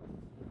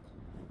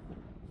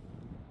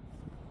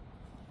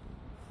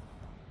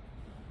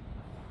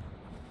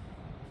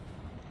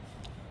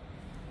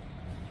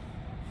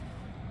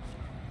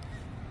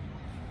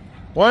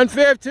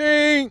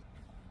 $1.15.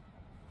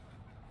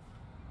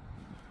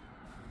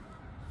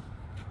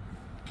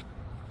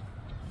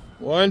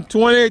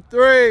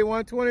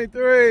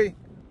 $1.23.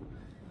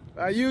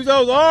 I use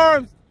those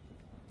arms,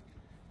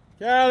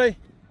 Kylie.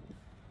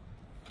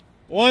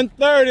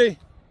 $1.30.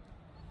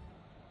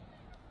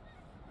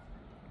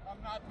 I'm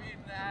not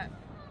beating that.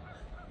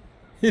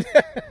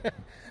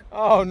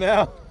 Oh,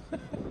 no.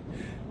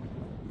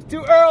 It's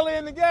too early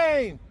in the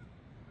game.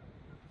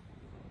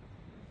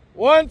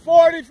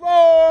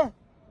 $1.44.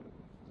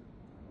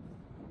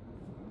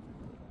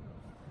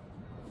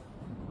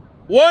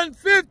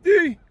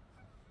 $1.50.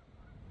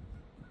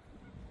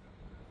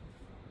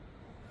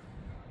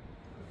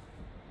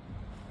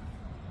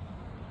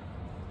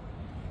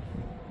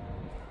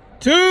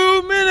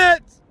 Two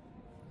minutes.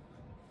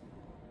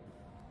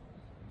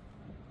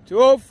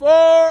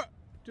 204,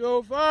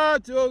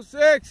 205,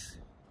 206,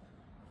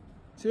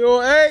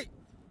 208,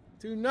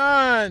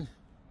 209,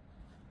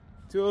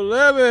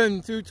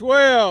 211,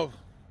 212.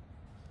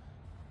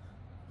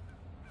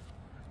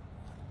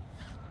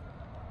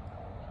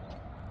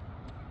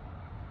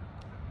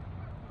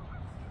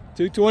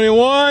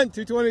 221,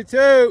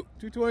 222,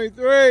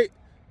 223,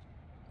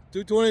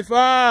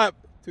 225,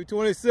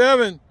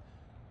 227,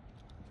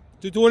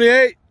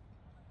 228.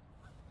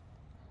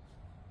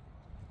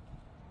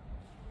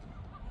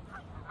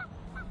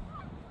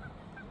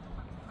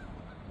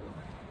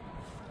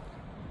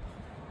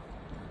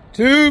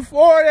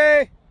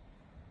 240.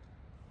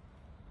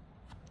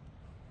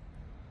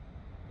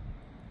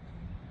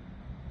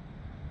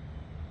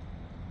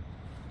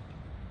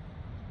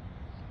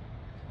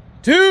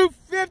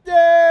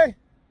 250.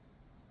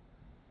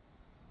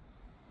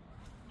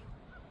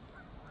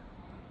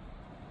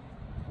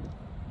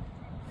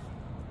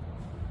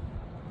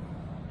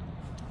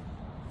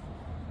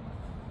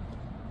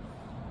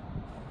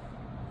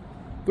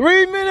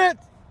 3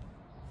 minutes.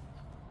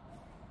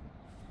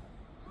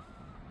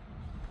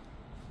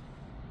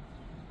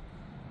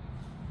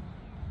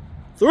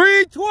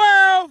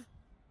 312.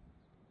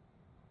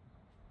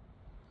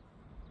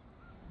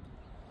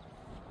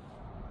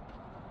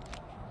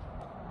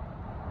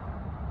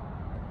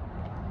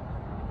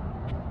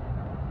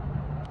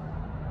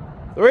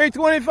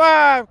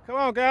 325. Come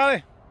on,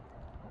 Kylie.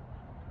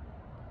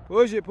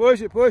 Push it,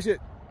 push it, push it.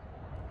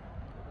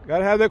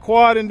 Gotta have that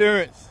quad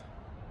endurance.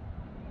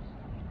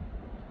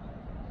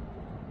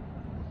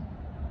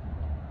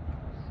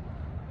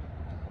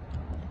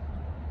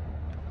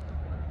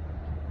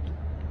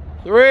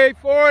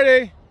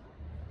 340.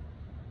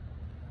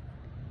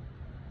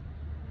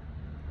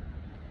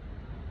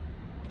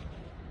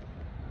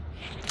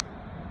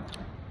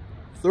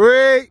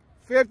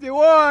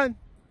 351.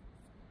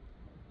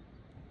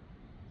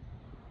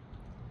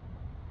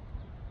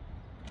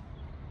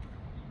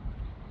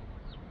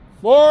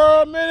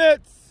 4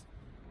 minutes.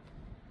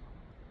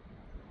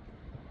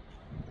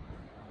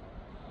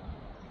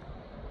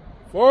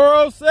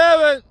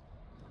 407.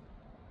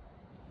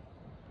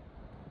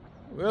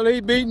 Will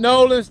he beat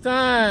Nolan's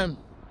time?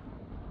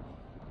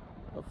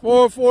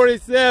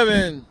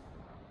 4:47.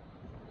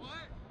 What?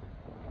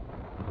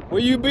 Will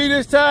you be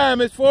this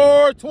time? It's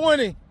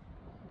 4:20.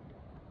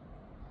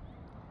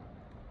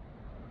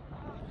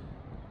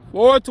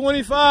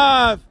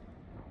 4:25.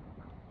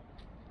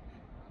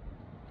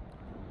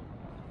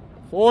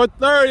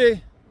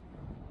 4:30.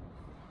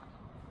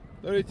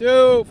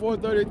 32,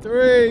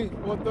 4:33,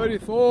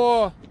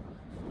 4:34,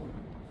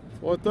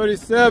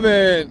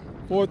 4:37,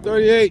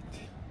 4:38.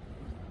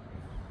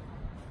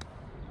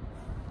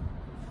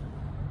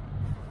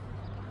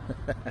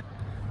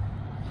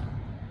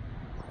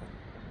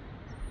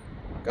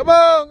 Come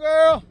on,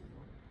 girl.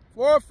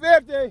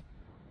 4:50.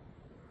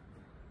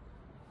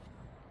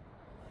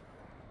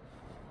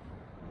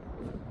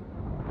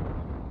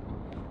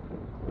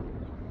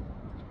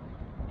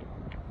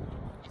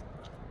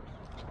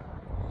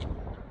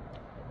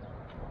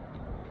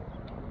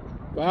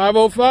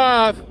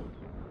 $5:05.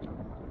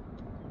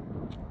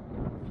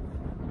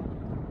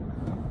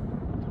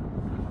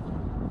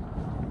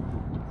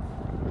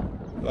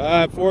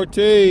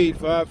 5:14,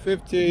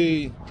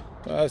 5:15,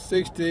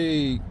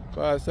 5:16,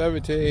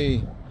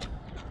 5:17,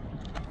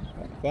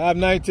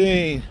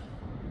 5:19.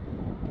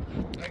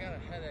 I got a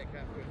headache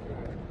halfway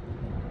through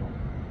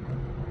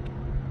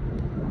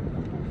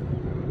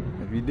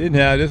it. If you didn't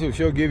have this,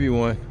 she'll give you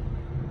one.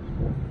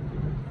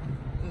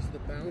 Just the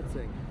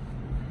bouncing.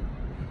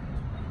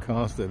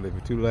 Constantly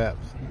for 2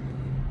 laps.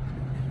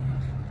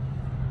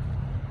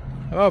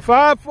 Oh,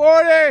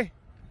 5:40.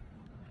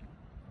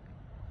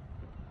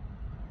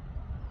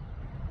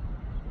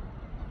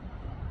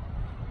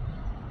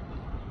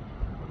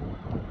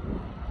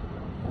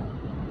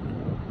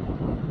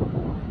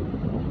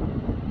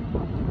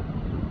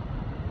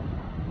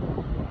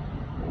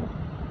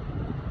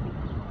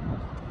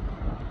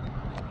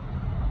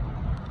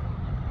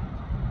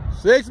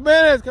 Six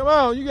minutes, come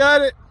on, you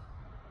got it.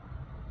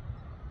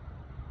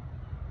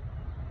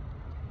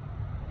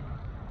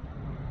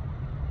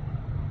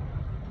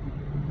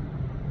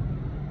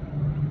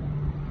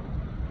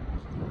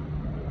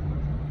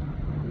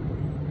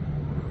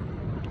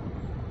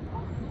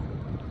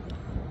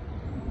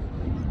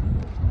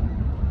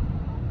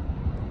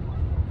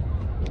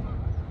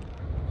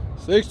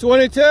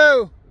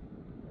 $6:22.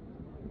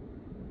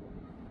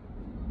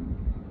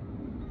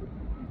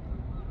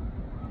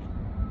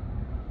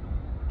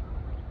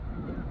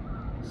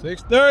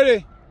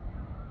 $6:30.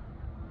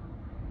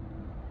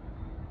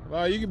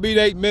 Wow, you can beat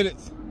 8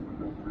 minutes.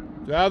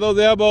 Drive those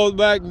elbows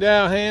back and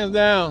down, hands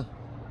down.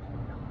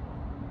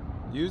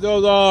 Use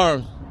those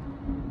arms.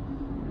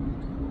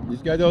 You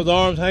just got those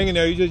arms hanging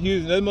there. You just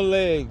using nothing but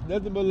legs.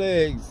 Nothing but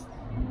legs.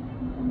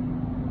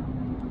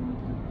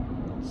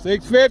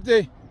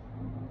 6:50.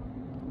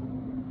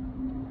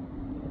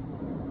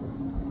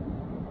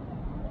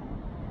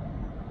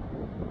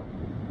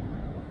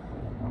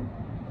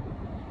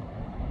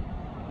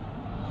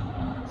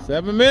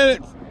 Seven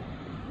minutes.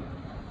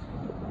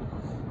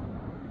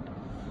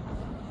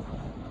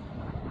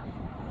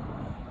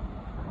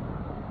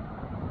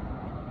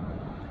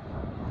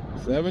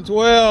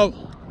 7:12.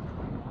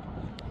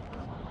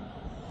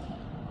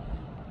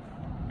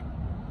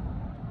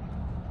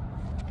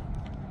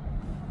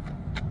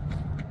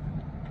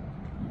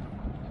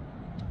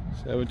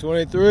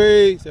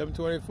 7:23,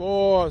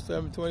 7:24,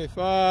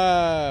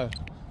 7:25,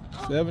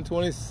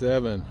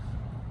 7:27.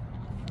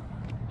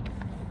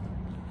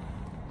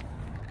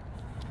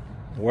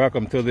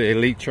 Welcome to the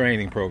elite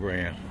training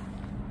program.